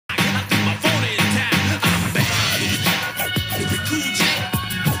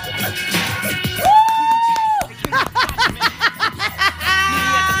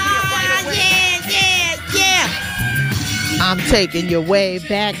taking you way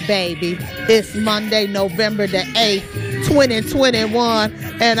back, baby. It's Monday, November the 8th, 2021,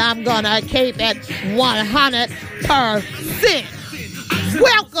 and I'm gonna keep it 100%.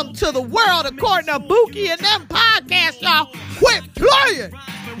 Welcome to the world according to Bookie and them podcast, y'all. Quit playing.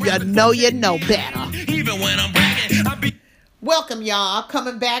 You know better. Even when I'm bragging, welcome, y'all.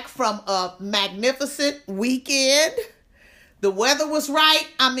 Coming back from a magnificent weekend. The weather was right.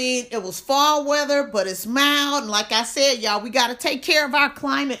 I mean, it was fall weather, but it's mild. And like I said, y'all, we got to take care of our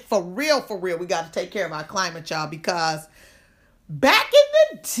climate for real, for real. We got to take care of our climate, y'all, because back in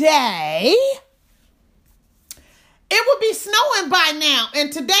the day, it would be snowing by now.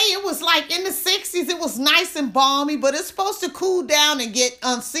 And today it was like in the 60s. It was nice and balmy, but it's supposed to cool down and get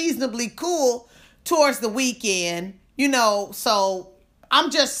unseasonably cool towards the weekend, you know. So I'm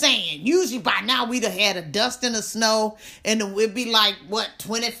just saying, usually by now we'd have had a dust and a snow and it'd be like,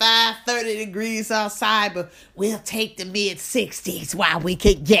 25, 30 degrees outside, but we'll take the mid 60s while we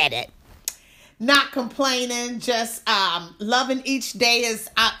can get it. Not complaining, just loving each day as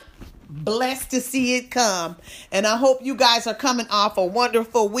I'm blessed to see it come. And I hope you guys are coming off a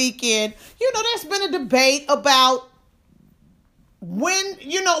wonderful weekend. You know, there's been a debate about when,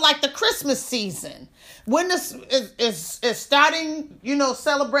 like the Christmas season. When this is starting,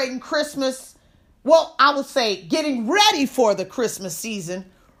 celebrating Christmas, well, I would say getting ready for the Christmas season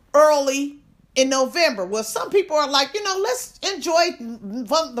early in November. Well, some people are like, let's enjoy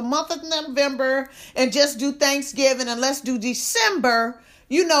the month of November and just do Thanksgiving and let's do December,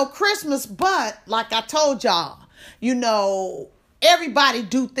 Christmas. But like I told y'all, everybody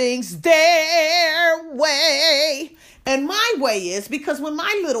do things their way. And my way is because when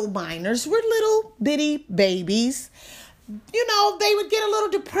my little minors were little bitty babies, they would get a little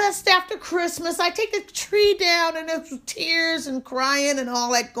depressed after Christmas. I take the tree down and there's tears and crying and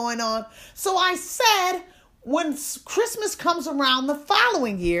all that going on. So I said, when Christmas comes around the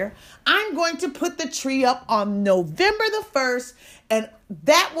following year, I'm going to put the tree up on November the 1st, and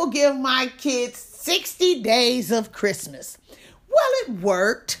that will give my kids 60 days of Christmas. Well, it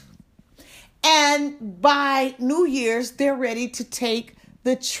worked. And by New Year's, they're ready to take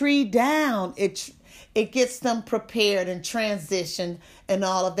the tree down. It gets them prepared and transitioned and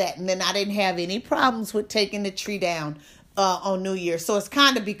all of that. And then I didn't have any problems with taking the tree down on New Year's. So it's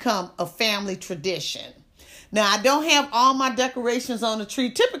kind of become a family tradition. Now, I don't have all my decorations on the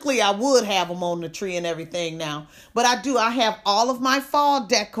tree. Typically, I would have them on the tree and everything now. But I do. I have all of my fall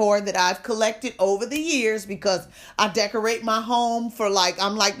decor that I've collected over the years because I decorate my home for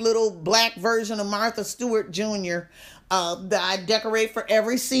I'm like little black version of Martha Stewart Jr. That I decorate for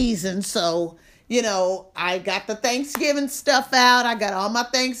every season. So, I got the Thanksgiving stuff out. I got all my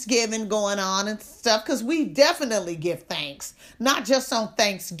Thanksgiving going on and stuff because we definitely give thanks. Not just on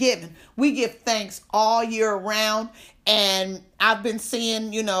Thanksgiving. We give thanks all year round. And I've been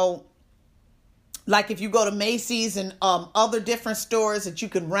seeing, like if you go to Macy's and other different stores that you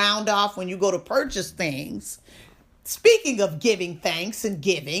can round off when you go to purchase things. Speaking of giving thanks and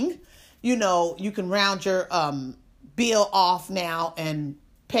giving, you can round your bill off now and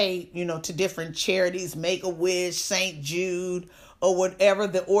pay, to different charities, Make-A-Wish, St. Jude, or whatever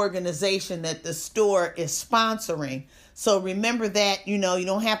the organization that the store is sponsoring. So remember that, you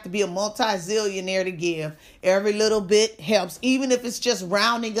don't have to be a multi-zillionaire to give. Every little bit helps, even if it's just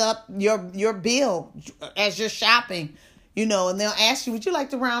rounding up your bill as you're shopping, and they'll ask you, would you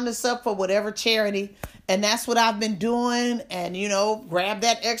like to round this up for whatever charity? And that's what I've been doing. And, grab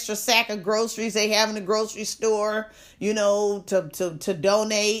that extra sack of groceries they have in the grocery store, to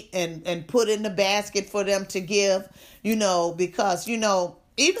donate and put in the basket for them to give, because,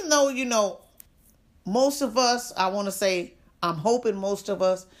 even though, most of us, I want to say, I'm hoping most of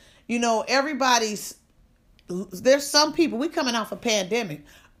us, there's some people, we coming off a pandemic,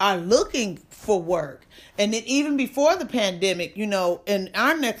 are looking for work. And then even before the pandemic, in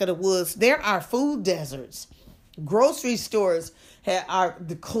our neck of the woods, there are food deserts. Grocery stores are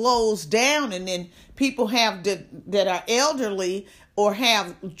closed down, and then people that are elderly or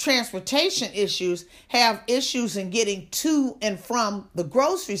have transportation issues, have issues in getting to and from the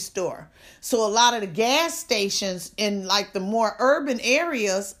grocery store. So a lot of the gas stations in the more urban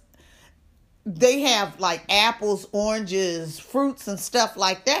areas, they have apples, oranges, fruits and stuff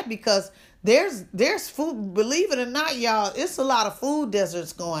like that because there's food. Believe it or not, y'all, it's a lot of food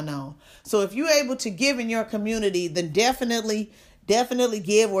deserts going on. So if you're able to give in your community, then definitely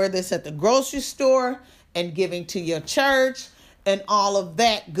give, whether it's at the grocery store and giving to your church and all of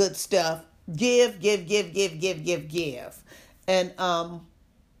that good stuff. Give. And,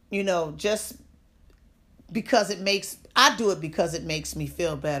 just because I do it because it makes me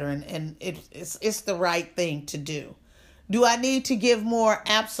feel better, and it's the right thing to do. Do I need to give more?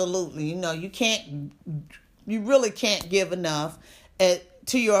 Absolutely. You really can't give enough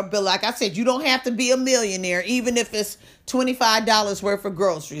to your ability. Like I said, you don't have to be a millionaire, even if it's $25 worth of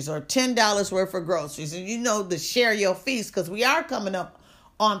groceries or $10 worth of groceries. And to share your feast, because we are coming up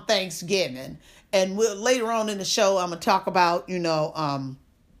on Thanksgiving. And later on in the show, I'm going to talk about,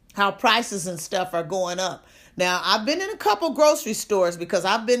 how prices and stuff are going up. Now, I've been in a couple grocery stores because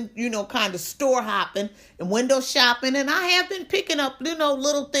I've been, kind of store hopping and window shopping. And I have been picking up,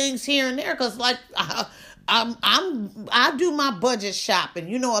 little things here and there because, like, I do my budget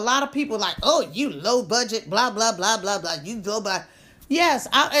shopping. A lot of people like, oh, you low budget, blah, blah, blah, blah, blah. You go by. Yes,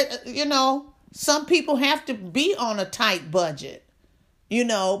 some people have to be on a tight budget,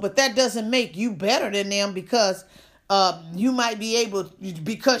 but that doesn't make you better than them because you might be able,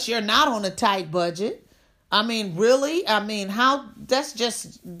 because you're not on a tight budget. I mean, really? I mean, that's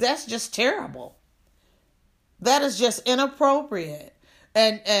just terrible. That is just inappropriate.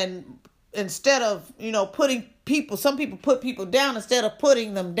 And instead of, some people put people down instead of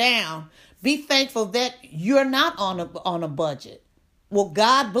putting them down. Be thankful that you're not on a budget. Well,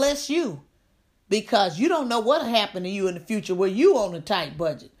 God bless you, because you don't know what'll happen to you in the future where you on a tight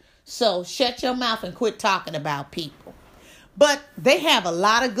budget. So shut your mouth and quit talking about people. But they have a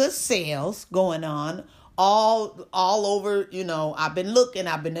lot of good sales going on all over. I've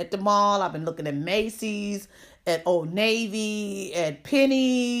been at the mall. I've been looking at Macy's, at Old Navy, at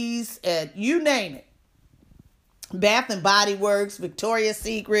Penny's, at you name it. Bath and Body Works, Victoria's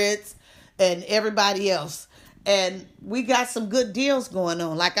Secrets, and everybody else. And we got some good deals going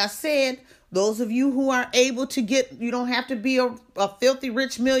on. Like I said, those of you who are able to you don't have to be a filthy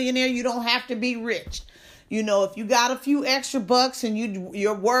rich millionaire. You don't have to be rich. If you got a few extra bucks and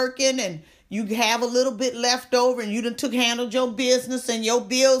you're working and you have a little bit left over and you done handled your business and your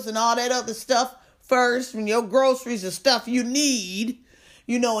bills and all that other stuff first, and your groceries and stuff you need,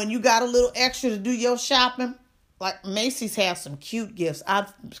 and you got a little extra to do your shopping. Like Macy's has some cute gifts. I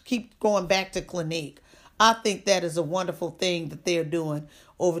keep going back to Clinique. I think that is a wonderful thing that they're doing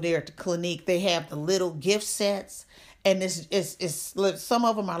over there at the Clinique. They have the little gift sets, and it's some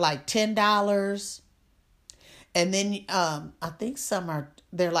of them are like $10. And then I think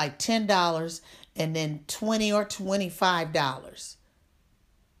they're like $10 and then $20 or $25.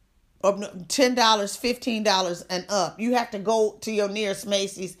 Or $10, $15 and up. You have to go to your nearest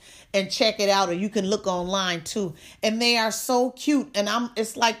Macy's and check it out, or you can look online too. And they are so cute. And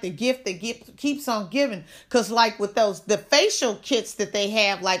it's like the gift that keeps on giving. Because like with the facial kits that they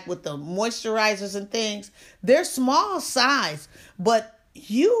have, like with the moisturizers and things, they're small size. But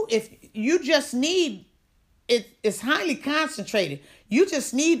if you just need, it's highly concentrated. You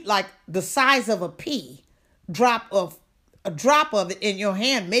just need like the size of a pea, a drop of it in your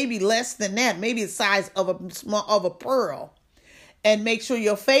hand, maybe less than that, maybe the size of a pearl, and make sure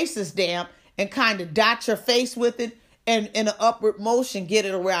your face is damp and kind of dot your face with it, and in an upward motion, get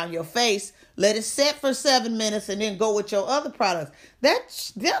it around your face. Let it set for 7 minutes and then go with your other products.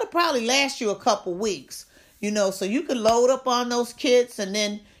 That'll probably last you a couple weeks, so you can load up on those kits, and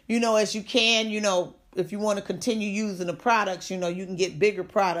then, as you can, if you want to continue using the products, you can get bigger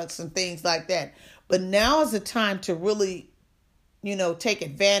products and things like that. But now is the time to really, take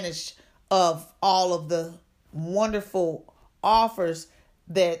advantage of all of the wonderful offers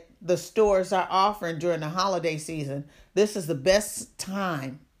that the stores are offering during the holiday season. This is the best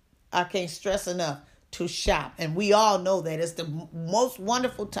time, I can't stress enough, to shop. And we all know that it's the most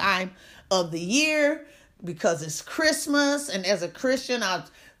wonderful time of the year because it's Christmas. And as a Christian,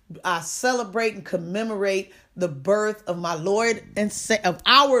 I celebrate and commemorate the birth of my Lord of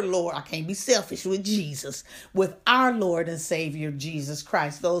our Lord. I can't be selfish with Jesus, with our Lord and Savior, Jesus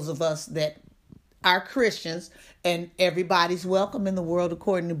Christ. Those of us that are Christians, and everybody's welcome in the world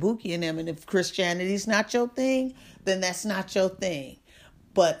according to Buki and them. And if Christianity is not your thing, then that's not your thing.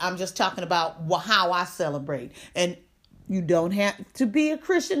 But I'm just talking about how I celebrate. And you don't have to be a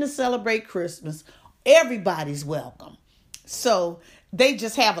Christian to celebrate Christmas. Everybody's welcome. So they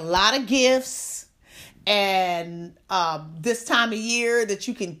just have a lot of gifts, and this time of year that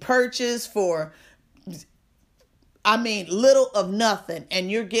you can purchase for, little of nothing,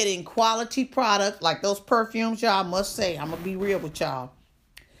 and you're getting quality product like those perfumes. Y'all, must say, I'm gonna be real with y'all.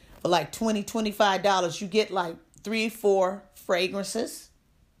 For like $20, $25, you get like 3-4 fragrances,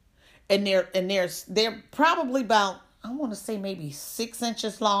 and they're probably about, I want to say maybe 6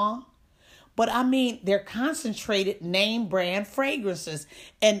 inches long. But they're concentrated name brand fragrances.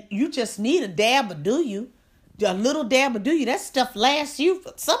 And you just need a dab of a little dab of That stuff lasts you.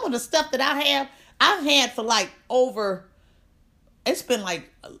 Some of the stuff that I've had for like it's been like,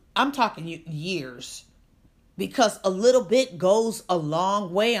 I'm talking years. because a little bit goes a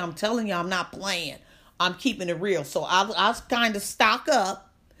long way. I'm telling you, I'm not playing. I'm keeping it real. So I kind of stock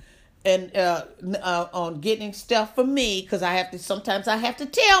up and on getting stuff for me, because sometimes I have to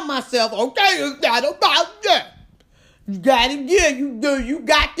tell myself, okay, it's not about that. You got it, yeah, you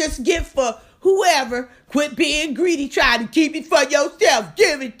got this gift for whoever. Quit being greedy, try to keep it for yourself.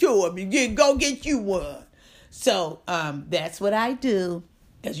 Give it to them and go get you one. So that's what I do.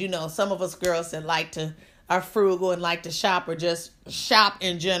 As you know, some of us girls that are frugal and like to shop, or just shop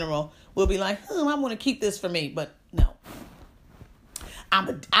in general, will be like, I want to keep this for me. But no,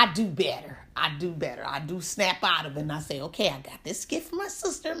 I do better. I do snap out of it, and I say, okay, I got this gift for my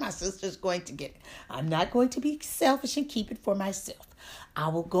sister. My sister's going to get it. I'm not going to be selfish and keep it for myself. I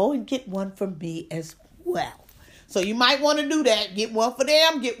will go and get one for me as well. So you might want to do that. Get one for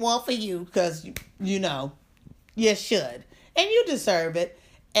them, get one for you, because, you should. And you deserve it.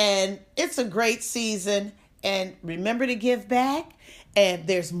 And it's a great season. And remember to give back. And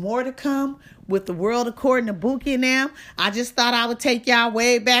there's more to come with the world according to Bookie now. I just thought I would take y'all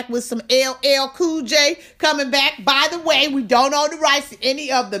way back with some LL Cool J coming back. By the way, we don't own the rights to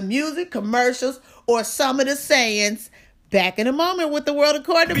any of the music, commercials, or some of the sayings. Back in a moment with the world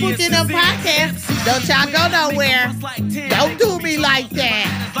according to Bookie and podcast. Don't y'all go nowhere. Don't do me like that.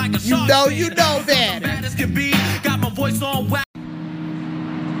 You know better.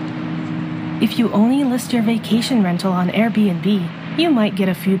 If you only list your vacation rental on Airbnb, you might get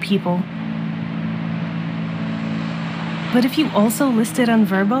a few people. But if you also list it on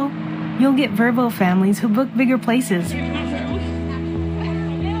Vrbo, you'll get Vrbo families who book bigger places.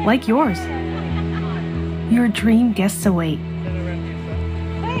 Like yours. Your dream guests await.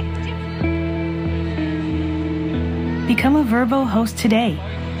 Become a Vrbo host today.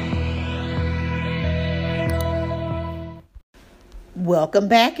 Welcome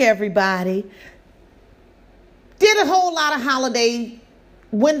back, everybody. Did a whole lot of holiday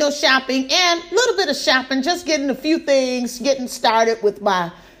window shopping and a little bit of shopping, just getting a few things, getting started with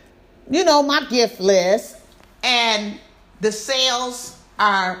my gift list. And the sales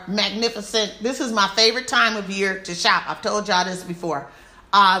are magnificent. This is my favorite time of year to shop. I've told y'all this before.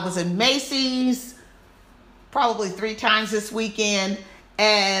 I was in Macy's probably 3 times this weekend,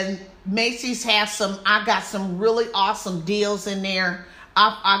 and Macy's I got some really awesome deals in there.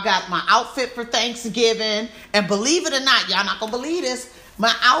 I got my outfit for Thanksgiving, and believe it or not, y'all not gonna believe this,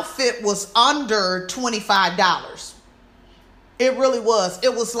 my outfit was under $25. It really was.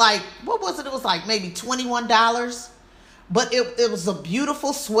 It was like, what was it? It was like maybe $21. But it was a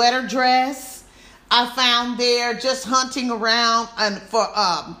beautiful sweater dress I found there just hunting around and for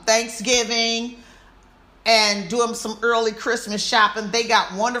Thanksgiving and doing some early Christmas shopping. They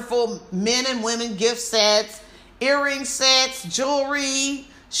got wonderful men and women gift sets, earring sets, jewelry,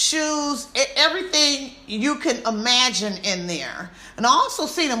 shoes, everything you can imagine in there. And I also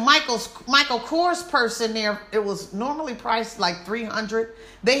seen a Michael Kors purse in there. It was normally priced like $300.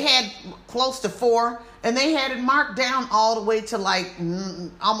 They had close to $400, and they had it marked down all the way to like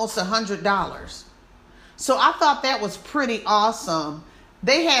almost $100. So I thought that was pretty awesome.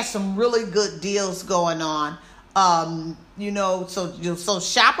 They had some really good deals going on. So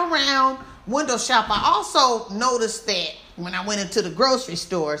shop around, window shop. I also noticed that when I went into the grocery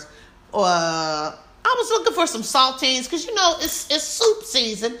stores, I was looking for some saltines because, it's soup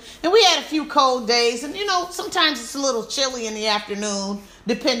season, and we had a few cold days, and, sometimes it's a little chilly in the afternoon,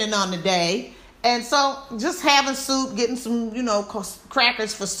 depending on the day. And so just having soup, getting some,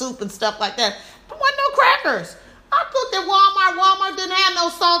 crackers for soup and stuff like that. There wasn't no crackers. I looked at Walmart. Walmart didn't have no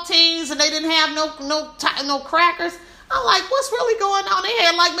saltines, and they didn't have no crackers. I'm like, what's really going on? They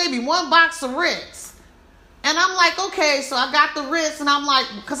had like maybe 1 box of Ritz. And I'm like, okay, so I got the Ritz, and I'm like,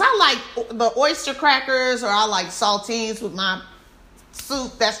 because I like the oyster crackers, or I like saltines with my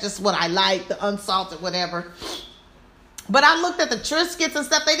soup. That's just what I like, the unsalted whatever. But I looked at the Triscuits and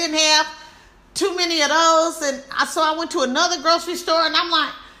stuff. They didn't have too many of those. And so I went to another grocery store, and I'm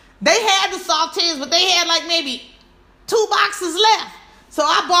like, they had the saltines, but they had like maybe 2 boxes left. So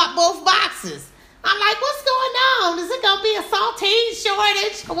I bought both boxes. I'm like, what's going on? Is it going to be a saltine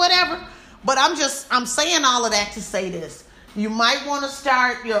shortage or whatever? But I'm saying all of that to say this. You might want to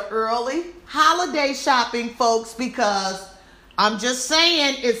start your early holiday shopping, folks, because I'm just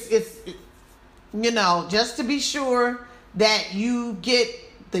saying it's just to be sure that you get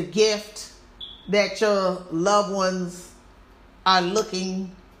the gift that your loved ones are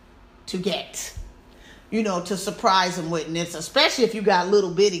looking to get, to surprise them with. And it's especially if you got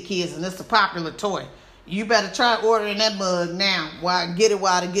little bitty kids and it's a popular toy. You better try ordering that mug now. Get it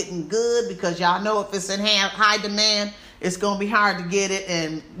while they're getting good, because y'all know if it's in high demand, it's going to be hard to get it.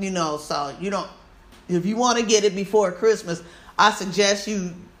 And, so you don't, If you want to get it before Christmas, I suggest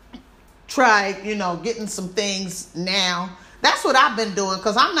you try, getting some things now. That's what I've been doing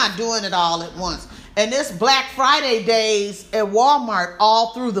because I'm not doing it all at once. And this Black Friday days at Walmart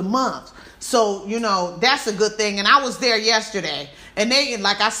all through the month. So, that's a good thing. And I was there yesterday. And they,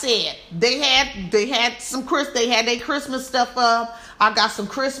 like I said, they had their Christmas stuff up. I got some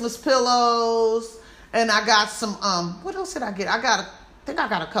Christmas pillows. And I got some, what else did I get? I think I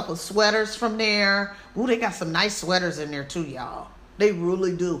got a couple sweaters from there. Ooh, they got some nice sweaters in there too, y'all. They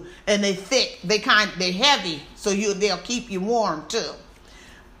really do. And they thick. They heavy. So they'll keep you warm too.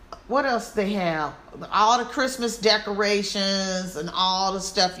 What else they have? All the Christmas decorations and all the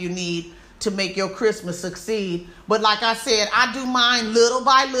stuff you need to make your Christmas succeed. But like I said, I do mine little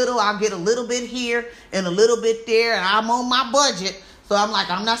by little. I'll get a little bit here and a little bit there. And I'm on my budget. So I'm like,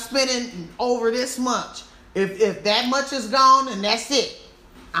 I'm not spending over this much. If that much is gone, and that's it.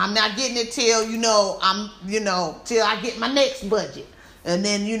 I'm not getting it till, till I get my next budget. And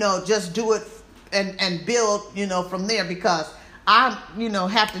then, just do it and build, from there, because I,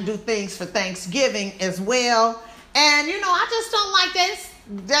 have to do things for Thanksgiving as well. And, I just don't like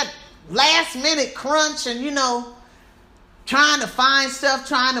that last minute crunch and, trying to find stuff,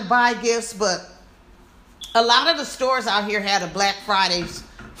 trying to buy gifts. But a lot of the stores out here had a Black Fridays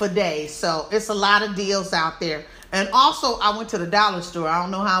for days. So it's a lot of deals out there. And also, I went to the dollar store. I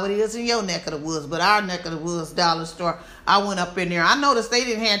don't know how it is in your neck of the woods, but our neck of the woods dollar store, I went up in there. I noticed they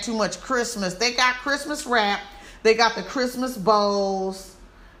didn't have too much Christmas. They got Christmas wrap. They got the Christmas bowls.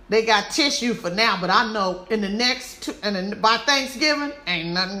 They got tissue for now, but I know in the next by Thanksgiving,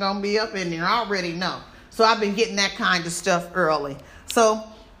 ain't nothing going to be up in there. I already know. So I've been getting that kind of stuff early. So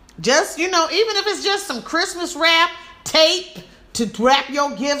just, even if it's just some Christmas wrap, tape, to wrap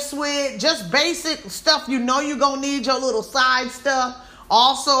your gifts with, just basic stuff you're going to need, your little side stuff.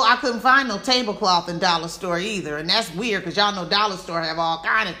 Also, I couldn't find no tablecloth in dollar store either, and that's weird because y'all know dollar store have all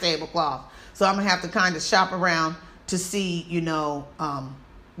kind of tablecloth. So I'm going to have to kind of shop around to see,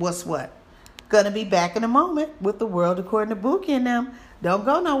 what's what. Gonna be back in a moment with the world according to Bookie and them. Don't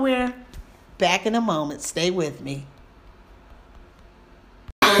go nowhere. Back in a moment. Stay with me.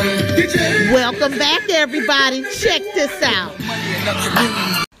 Welcome back, everybody. Check this out.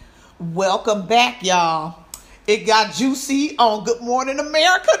 Welcome back, y'all. It got juicy on Good Morning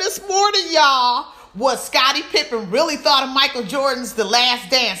America this morning, y'all. What Scottie Pippen really thought of Michael Jordan's The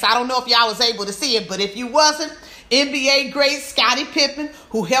Last Dance. I don't know if y'all was able to see it, but if you wasn't, NBA great Scottie Pippen,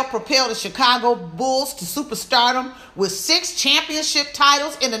 who helped propel the Chicago Bulls to superstardom with 6 championship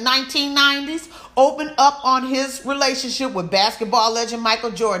titles in the 1990s, opened up on his relationship with basketball legend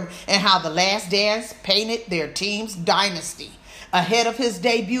Michael Jordan and how The Last Dance painted their team's dynasty. Ahead of his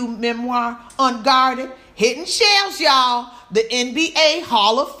debut memoir, Unguarded, Hitting Shelves, y'all, the NBA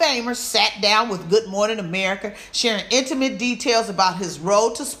Hall of Famer sat down with Good Morning America, sharing intimate details about his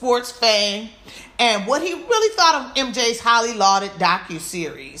road to sports fame and what he really thought of MJ's highly lauded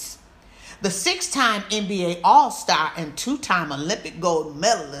docuseries. The 6-time NBA All-Star and 2-time Olympic gold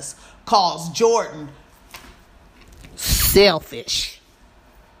medalist calls Jordan selfish.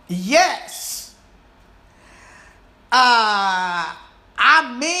 Yes.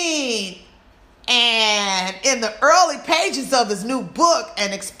 And in the early pages of his new book,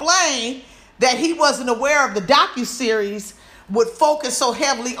 and explained that he wasn't aware of the docuseries would focus so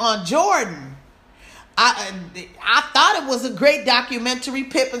heavily on Jordan. I thought it was a great documentary,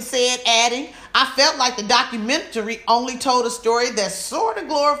 Pippen said, adding, I felt like the documentary only told a story that sort of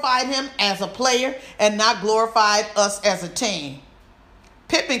glorified him as a player and not glorified us as a team.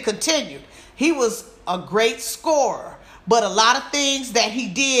 Pippen continued, he was a great scorer, but a lot of things that he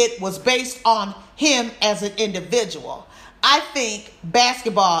did was based on him as an individual. I think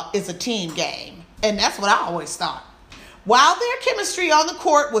basketball is a team game, and that's what I always thought. While their chemistry on the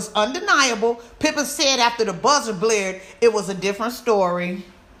court was undeniable, Pippen said after the buzzer blared, it was a different story.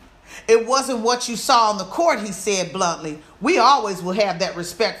 It wasn't what you saw on the court, he said bluntly. We always will have that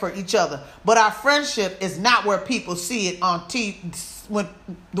respect for each other, but our friendship is not where people see it on TV,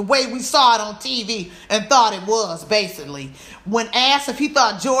 the way we saw it on TV and thought it was, basically. When asked if he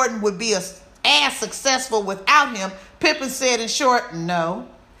thought Jordan would be as successful without him, Pippen said in short, no.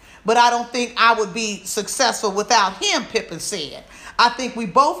 But I don't think I would be successful without him, Pippen said. I think we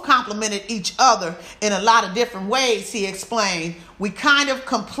both complemented each other in a lot of different ways, he explained. We kind of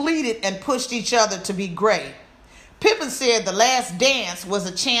completed and pushed each other to be great. Pippen said The Last Dance was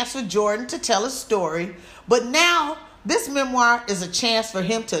a chance for Jordan to tell his story, but now this memoir is a chance for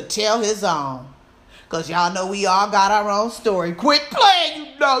him to tell his own. Because y'all know we all got our own story. Quit playing,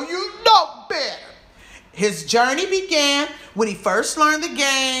 you know better. His journey began when he first learned the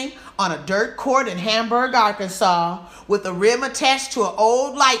game on a dirt court in Hamburg, Arkansas, with a rim attached to an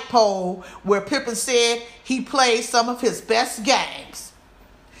old light pole where Pippen said he played some of his best games.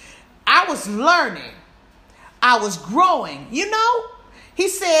 I was learning. I was growing. He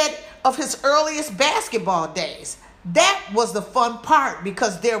said of his earliest basketball days, that was the fun part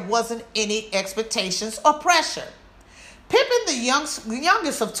because there wasn't any expectations or pressure. Pippen, the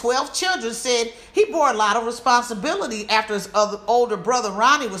youngest of 12 children, said he bore a lot of responsibility after his older brother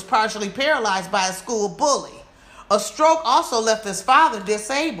Ronnie was partially paralyzed by a school bully. A stroke also left his father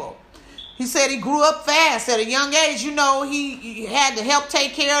disabled. He said he grew up fast at a young age. He had to help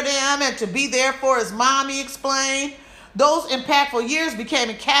take care of them and to be there for his mom, he explained. Those impactful years became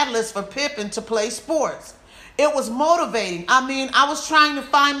a catalyst for Pippen to play sports. It was motivating. I was trying to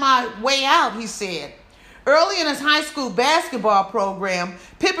find my way out, he said. Early in his high school basketball program,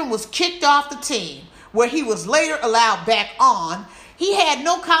 Pippen was kicked off the team, where he was later allowed back on. He had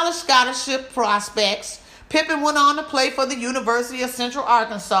no college scholarship prospects. Pippen went on to play for the University of Central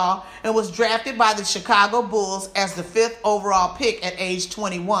Arkansas and was drafted by the Chicago Bulls as the 5th overall pick at age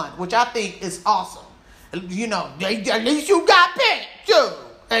 21, which I think is awesome. At least you got picked, too,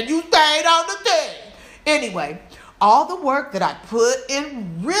 and you stayed on the team. Anyway, all the work that I put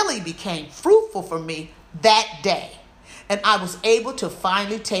in really became fruitful for me that day, and I was able to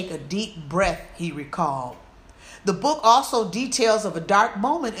finally take a deep breath, he recalled. The book also details of a dark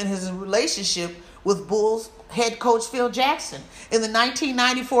moment in his relationship with Bulls head coach Phil Jackson. In the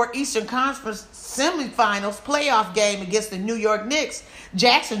 1994 Eastern Conference semifinals playoff game against the New York Knicks,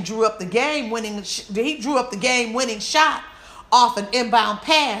 Jackson drew up the game-winning shot off an inbound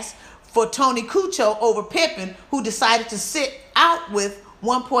pass for Tony Kukoc over Pippen, who decided to sit out with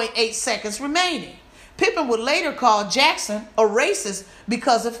 1.8 seconds remaining. Pippen would later call Jackson a racist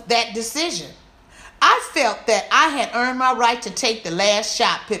because of that decision. I felt that I had earned my right to take the last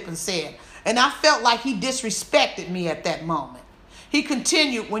shot, Pippen said, and I felt like he disrespected me at that moment. He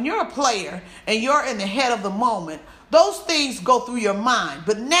continued, when you're a player and you're in the head of the moment, those things go through your mind.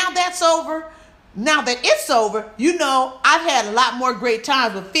 But now that it's over, I've had a lot more great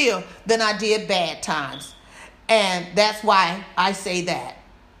times with Phil than I did bad times. And that's why I say that.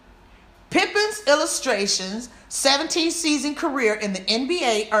 Pippen's illustrations 17-season career in the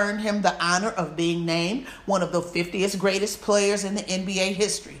NBA earned him the honor of being named one of the 50th greatest players in the NBA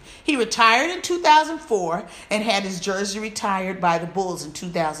history. He retired in 2004 and had his jersey retired by the Bulls in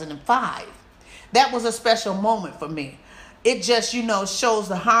 2005. That was a special moment for me. It just, shows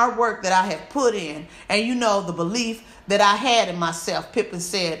the hard work that I have put in and, the belief that I had in myself, Pippen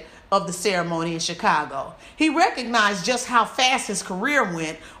said of the ceremony in Chicago. He recognized just how fast his career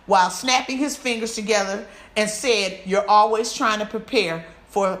went while snapping his fingers together and said, you're always trying to prepare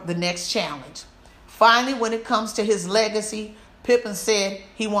for the next challenge. Finally, when it comes to his legacy, Pippen said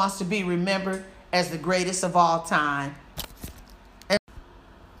he wants to be remembered as the greatest of all time.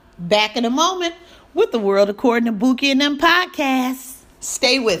 Back in a moment with the World According to Buki and them podcasts.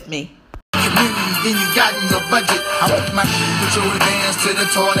 Stay with me. Then you got no budget. I put my put your advance to the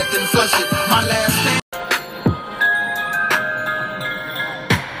toilet and flush it. My last stand.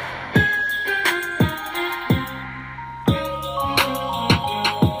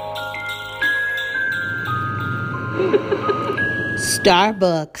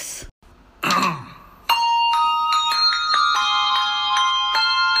 Starbucks.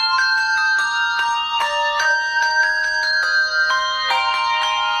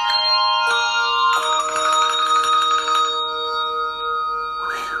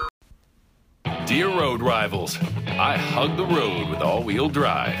 Dear road rivals, I hug the road with all-wheel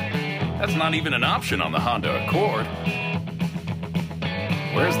drive. That's not even an option on the Honda Accord.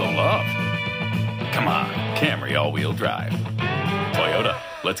 Where's the love? Come on, Camry all-wheel drive. Toyota,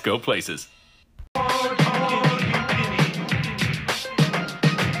 let's go places.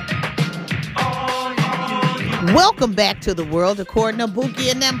 Welcome back to the World According to Buki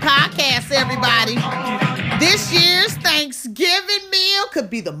and them podcasts, everybody. This year's Thanksgiving meal could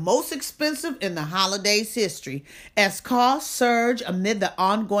be the most expensive in the holidays' history as costs surge amid the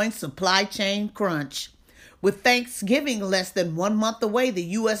ongoing supply chain crunch. With Thanksgiving less than 1 month away, the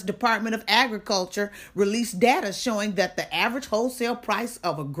U.S. Department of Agriculture released data showing that the average wholesale price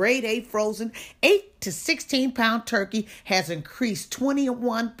of a grade A frozen 8 to 16 pound turkey has increased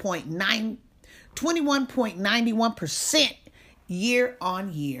 21.91% year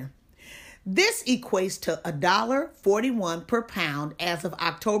on year. This equates to $1.41 per pound as of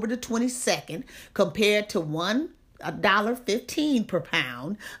October the 22nd, compared to $1.15 per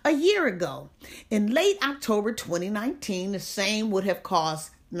pound a year ago. In late October 2019, the same would have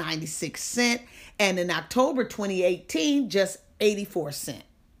cost 96 cents, and in October 2018, just 84 cents.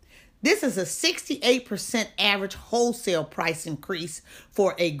 This is a 68% average wholesale price increase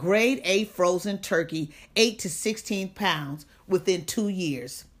for a grade A frozen turkey, 8 to 16 pounds, within 2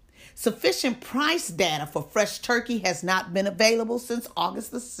 years. Sufficient price data for fresh turkey has not been available since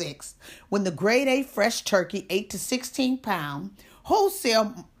August the 6th, when the grade A fresh turkey, 8 to 16 pound,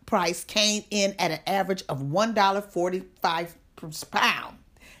 wholesale price came in at an average of $1.45 per pound.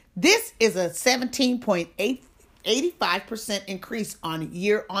 This is a 17.85% increase on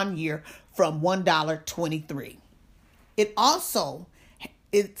year from $1.23.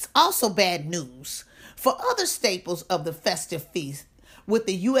 It's also bad news for other staples of the festive feast, with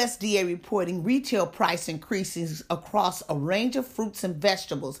the USDA reporting retail price increases across a range of fruits and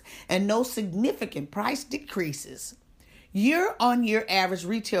vegetables and no significant price decreases. Year-on-year average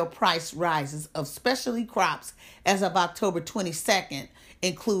retail price rises of specialty crops as of October 22nd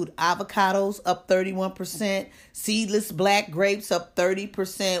include avocados up 31%, seedless black grapes up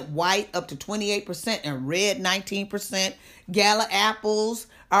 30%, white up to 28%, and red 19%. Gala apples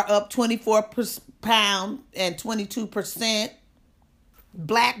are up 24 per pound and 22%.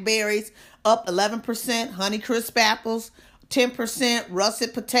 Blackberries up 11%, Honeycrisp apples 10%,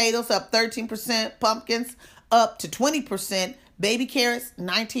 russet potatoes up 13%, pumpkins up to 20%, baby carrots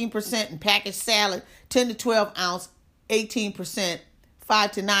 19%, and packaged salad 10 to 12 ounce 18%,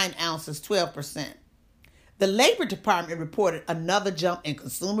 5 to 9 ounces 12%. The Labor Department reported another jump in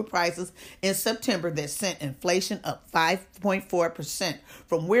consumer prices in September that sent inflation up 5.4%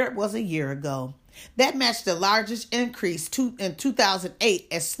 from where it was a year ago. That matched the largest increase in 2008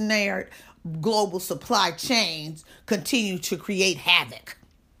 as snared global supply chains continue to create havoc.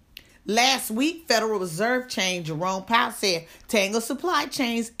 Last week, Federal Reserve Chair Jerome Powell said tangled supply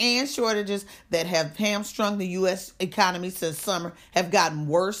chains and shortages that have hamstrung the U.S. economy since summer have gotten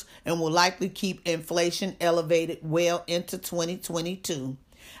worse and will likely keep inflation elevated well into 2022.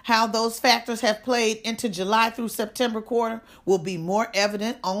 How those factors have played into July through September quarter will be more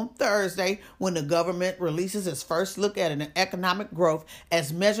evident on Thursday when the government releases its first look at an economic growth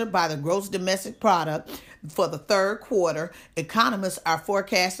as measured by the gross domestic product for the third quarter. Economists are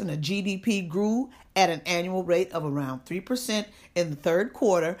forecasting a GDP grew at an annual rate of around 3% in the third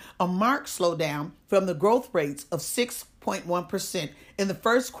quarter, a marked slowdown from the growth rates of 6.1% in the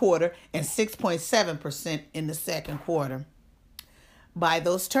first quarter and 6.7% in the second quarter. Buy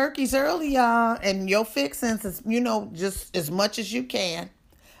those turkeys early, y'all, and your fixings, just as much as you can.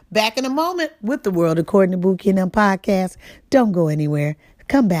 Back in a moment with the World According to Buki and them podcast. Don't go anywhere.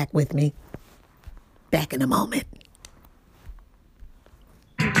 Come back with me. Back in a moment.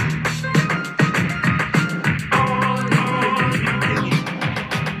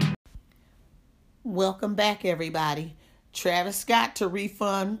 Welcome back, everybody. Travis Scott to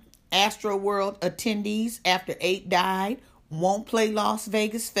refund Astroworld attendees after 8 died. Won't play Las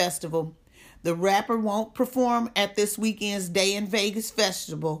Vegas Festival. The rapper won't perform at this weekend's Day in Vegas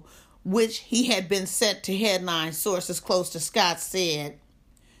Festival, which he had been set to headline, sources close to Scott said.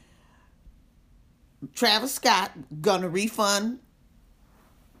 Travis Scott gonna refund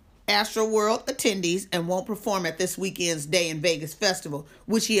Astroworld attendees and won't perform at this weekend's Day in Vegas Festival,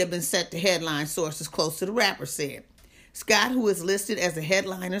 which he had been set to headline, sources close to the rapper said. Scott, who is listed as a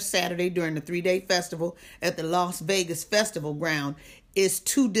headliner Saturday during the 3-day festival at the Las Vegas Festival Ground, is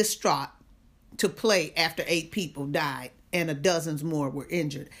too distraught to play after 8 people died and dozens more were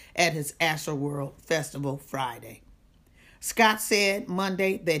injured at his Astroworld Festival Friday. Scott said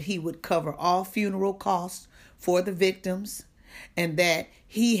Monday that he would cover all funeral costs for the victims and that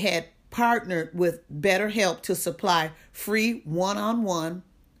he had partnered with BetterHelp to supply free one-on-one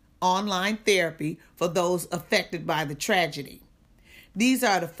online therapy for those affected by the tragedy. These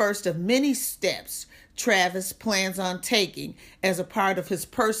are the first of many steps Travis plans on taking as a part of his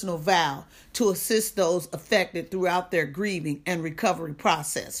personal vow to assist those affected throughout their grieving and recovery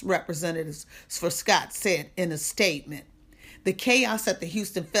process, representatives for Scott said in a statement. The chaos at the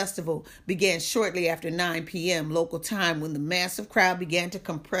Houston Festival began shortly after 9 p.m. local time when the massive crowd began to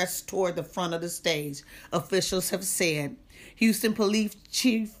compress toward the front of the stage, officials have said. Houston Police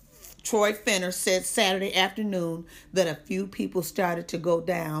Chief Troy Fenner said Saturday afternoon that a few people started to go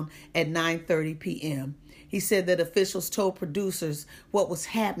down at 9:30 p.m. He said that officials told producers what was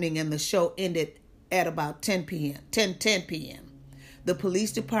happening and the show ended at about 10 p.m. The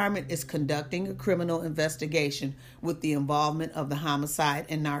police department is conducting a criminal investigation with the involvement of the Homicide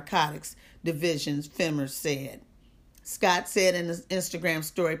and Narcotics Divisions, Fenner said. Scott said in his Instagram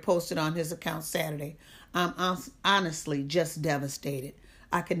story posted on his account Saturday, "I'm honestly just devastated.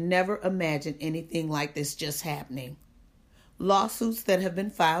 I could never imagine anything like this just happening. Lawsuits that have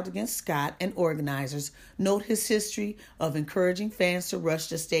been filed against Scott and organizers note his history of encouraging fans to rush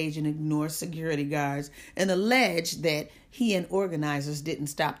the stage and ignore security guards, and allege that he and organizers didn't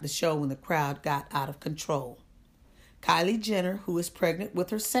stop the show when the crowd got out of control. Kylie Jenner, who is pregnant with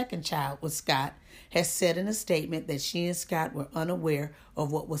her second child with Scott, has said in a statement that she and Scott were unaware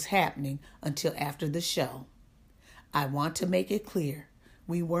of what was happening until after the show. "I want to make it clear.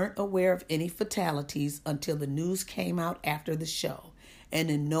 We weren't aware of any fatalities until the news came out after the show, and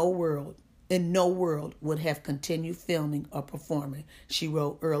in no world would have continued filming or performing," she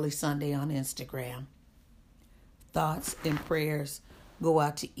wrote early Sunday on Instagram. Thoughts and prayers go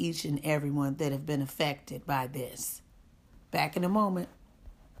out to each and everyone that have been affected by this. Back in a moment.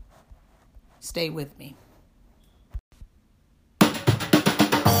 Stay with me.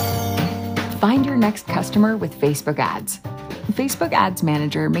 Find your next customer with Facebook ads. Facebook Ads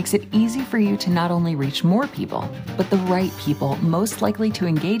Manager makes it easy for you to not only reach more people, but the right people most likely to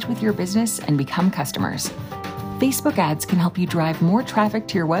engage with your business and become customers. Facebook ads can help you drive more traffic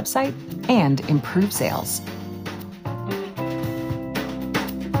to your website and improve sales.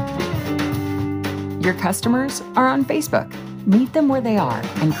 Your customers are on Facebook. Meet them where they are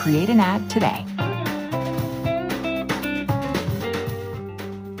and create an ad today.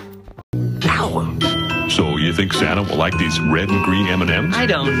 So you think Santa will like these red and green M&Ms? I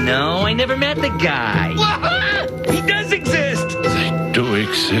don't know. I never met the guy. He does exist. They do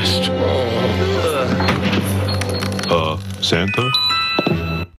exist. Santa?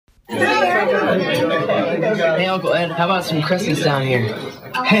 Hey, Uncle Ed, how about some crescents down here?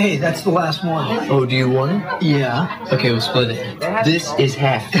 Hey, that's the last one. Oh, do you want it? Yeah. Okay, we'll split it. This is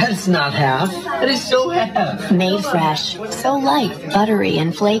half. That's not half. That is so half. Made fresh, so light, buttery,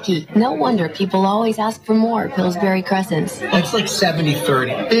 and flaky. No wonder people always ask for more Pillsbury crescents. That's like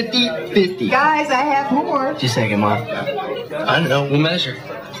 70-30. 50-50. Guys, I have more. Just a second, Mom. I don't know. We'll measure.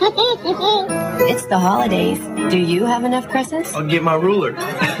 It's the holidays. Do you have enough crescents? I'll get my ruler.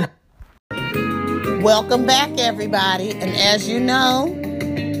 Welcome back, everybody. And as you know,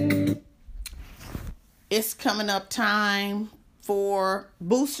 it's coming up time for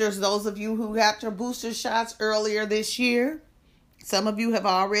boosters. Those of you who got your booster shots earlier this year, some of you have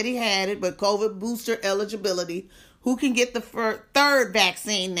already had it, but COVID booster eligibility, who can get the third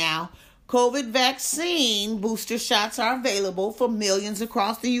vaccine now? COVID vaccine booster shots are available for millions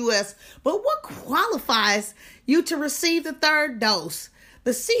across the U.S. But what qualifies you to receive the third dose?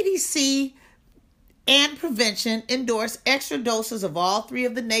 The CDC and Prevention endorsed extra doses of all three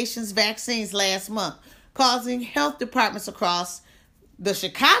of the nation's vaccines last month, causing health departments across the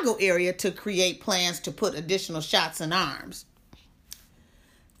Chicago area to create plans to put additional shots in arms.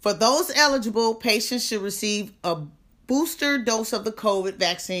 For those eligible, patients should receive a booster dose of the COVID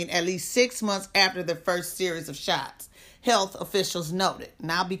vaccine at least 6 months after the first series of shots, health officials noted.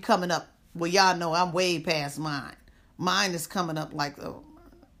 And I'll be coming up, well, y'all know I'm way past mine. Mine is coming up like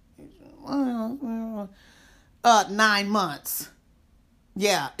 9 months.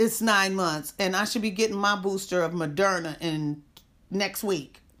 Yeah, it's 9 months. And I should be getting my booster of Moderna in next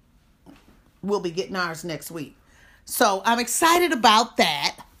week. We'll be getting ours next week. So I'm excited about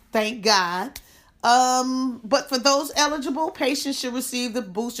that. Thank God. But for those eligible, patients should receive the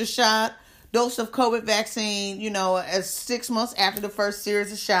booster shot, dose of COVID vaccine, as 6 months after the first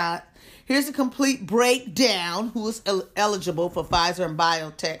series of shot. Here's a complete breakdown who is eligible for Pfizer and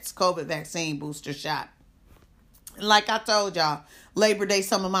BioNTech's COVID vaccine booster shot. Like I told y'all, Labor Day,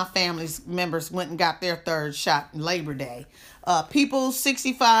 some of my family's members went and got their third shot in Labor Day. People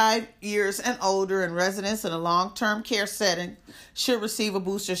 65 years and older and residents in a long-term care setting should receive a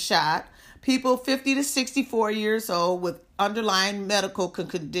booster shot. People 50 to 64 years old with underlying medical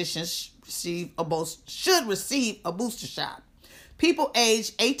conditions should receive a booster shot. People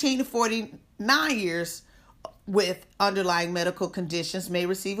aged 18 to 49 years with underlying medical conditions may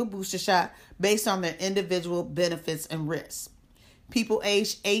receive a booster shot based on their individual benefits and risks. People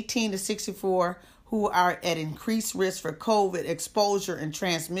aged 18 to 64 who are at increased risk for COVID exposure and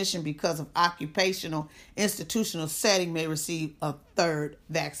transmission because of occupational institutional setting may receive a third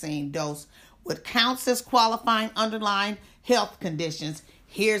vaccine dose. What counts as qualifying underlying health conditions?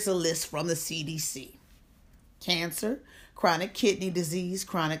 Here's a list from the CDC. Cancer, chronic kidney disease,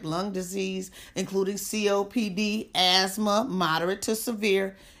 chronic lung disease, including COPD, asthma, moderate to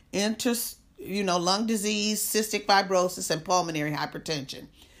severe, lung disease, cystic fibrosis, and pulmonary hypertension,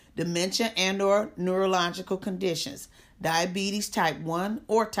 dementia and or neurological conditions, diabetes type 1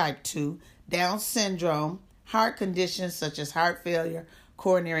 or type 2, Down syndrome, heart conditions such as heart failure,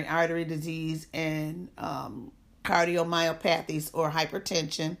 coronary artery disease, and cardiomyopathies or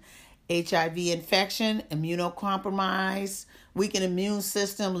hypertension, HIV infection, immunocompromised, weakened immune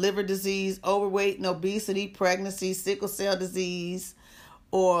system, liver disease, overweight and obesity, pregnancy, sickle cell disease,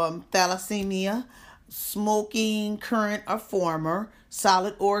 or thalassemia, smoking, current or former,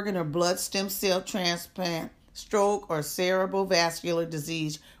 solid organ or blood stem cell transplant, stroke or cerebral vascular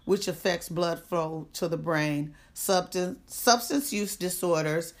disease, which affects blood flow to the brain, substance use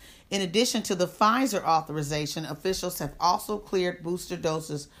disorders. In addition to the Pfizer authorization, officials have also cleared booster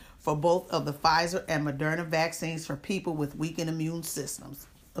doses for both of the Pfizer and Moderna vaccines for people with weakened immune systems.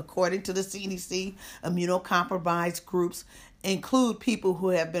 According to the CDC, immunocompromised groups include people who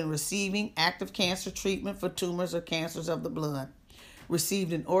have been receiving active cancer treatment for tumors or cancers of the blood,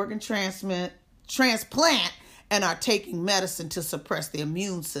 received an organ transplant, and are taking medicine to suppress the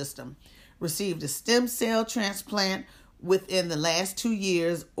immune system, received a stem cell transplant within the last 2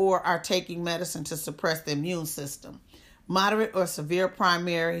 years, or are taking medicine to suppress the immune system, moderate or severe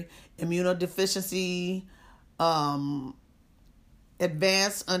primary immunodeficiency,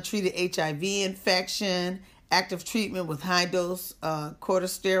 advanced untreated HIV infection, active treatment with high-dose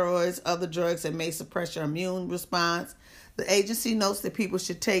corticosteroids, other drugs that may suppress your immune response. The agency notes that people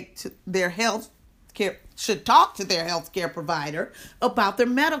should talk to their healthcare provider about their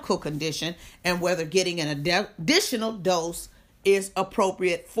medical condition and whether getting an additional dose is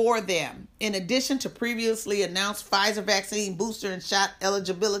appropriate for them. In addition to previously announced Pfizer vaccine booster and shot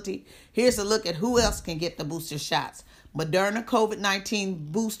eligibility, here's a look at who else can get the booster shots. Moderna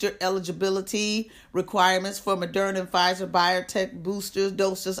COVID-19 booster eligibility requirements for Moderna and Pfizer BioNTech booster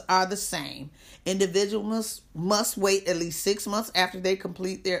doses are the same. Individuals must wait at least 6 months after they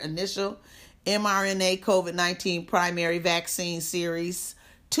complete their initial mRNA COVID-19 primary vaccine series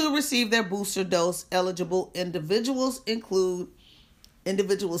to receive their booster dose. Eligible individuals include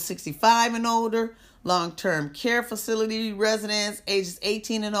individuals 65 and older, long-term care facility residents ages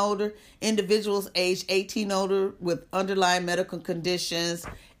 18 and older, individuals aged 18 and older with underlying medical conditions.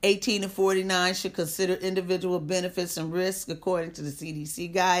 18 to 49 should consider individual benefits and risks according to the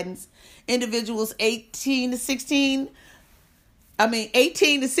CDC guidance. Individuals 18 to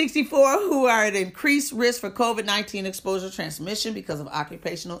 64 who are at increased risk for COVID-19 exposure transmission because of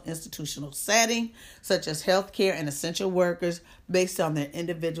occupational institutional setting, such as healthcare and essential workers, based on their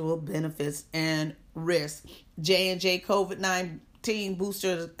individual benefits and risks. J&J COVID-19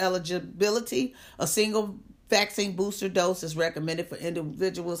 booster eligibility. A single vaccine booster dose is recommended for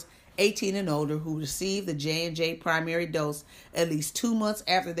individuals 18 and older who receive the J&J primary dose at least 2 months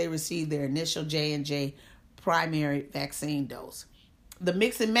after they receive their initial J&J primary vaccine dose. The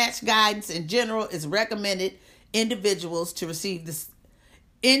mix and match guidance in general is recommended individuals to receive this.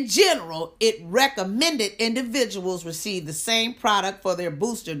 In general, it recommended individuals receive the same product for their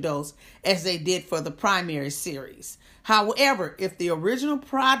booster dose as they did for the primary series. However, if the original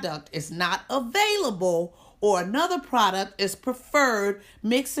product is not available or another product is preferred,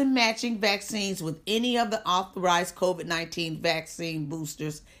 mix and matching vaccines with any of the authorized COVID-19 vaccine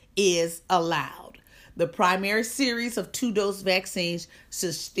boosters is allowed. The primary series of 2-dose vaccines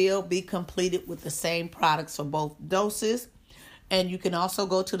should still be completed with the same products for both doses. And you can also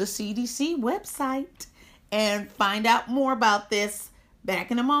go to the CDC website and find out more about this. Back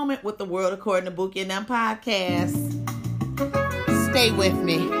in a moment with the World According to Bookie and Them podcast. Stay with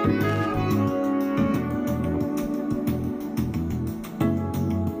me.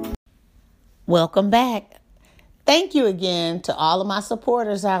 Welcome back. Thank you again to all of my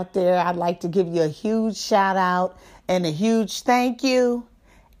supporters out there. I'd like to give you a huge shout out and a huge thank you,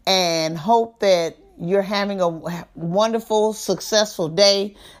 and hope that you're having a wonderful, successful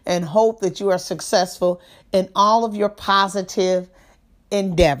day, and hope that you are successful in all of your positive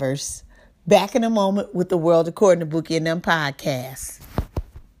endeavors. Back in a moment with the World According to Bookie and Them podcast.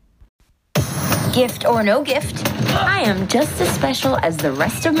 Gift or no gift, I am just as special as the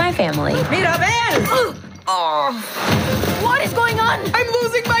rest of my family. Mira, ven! Oh, what is going on? I'm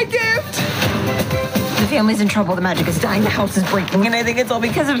losing my gift! The family's in trouble. The magic is dying. The house is breaking. And I think it's all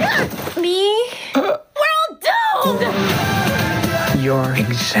because of me. We're all doomed! You're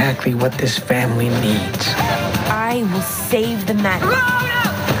exactly what this family needs. I will save the magic.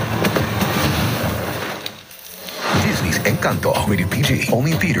 Disney's Encanto, rated PG,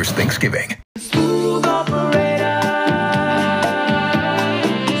 only in theaters Thanksgiving. Smooth operator.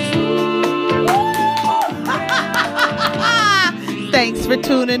 Thanks for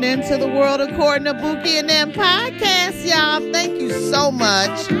tuning in to the World According to Bookie and Them podcast, y'all. Thank you so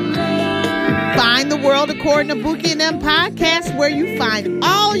much. Find the World According to Bookie and Them podcast where you find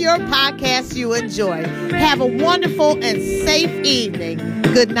all your podcasts you enjoy. Have a wonderful and safe evening.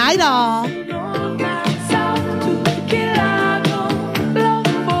 Good night, all.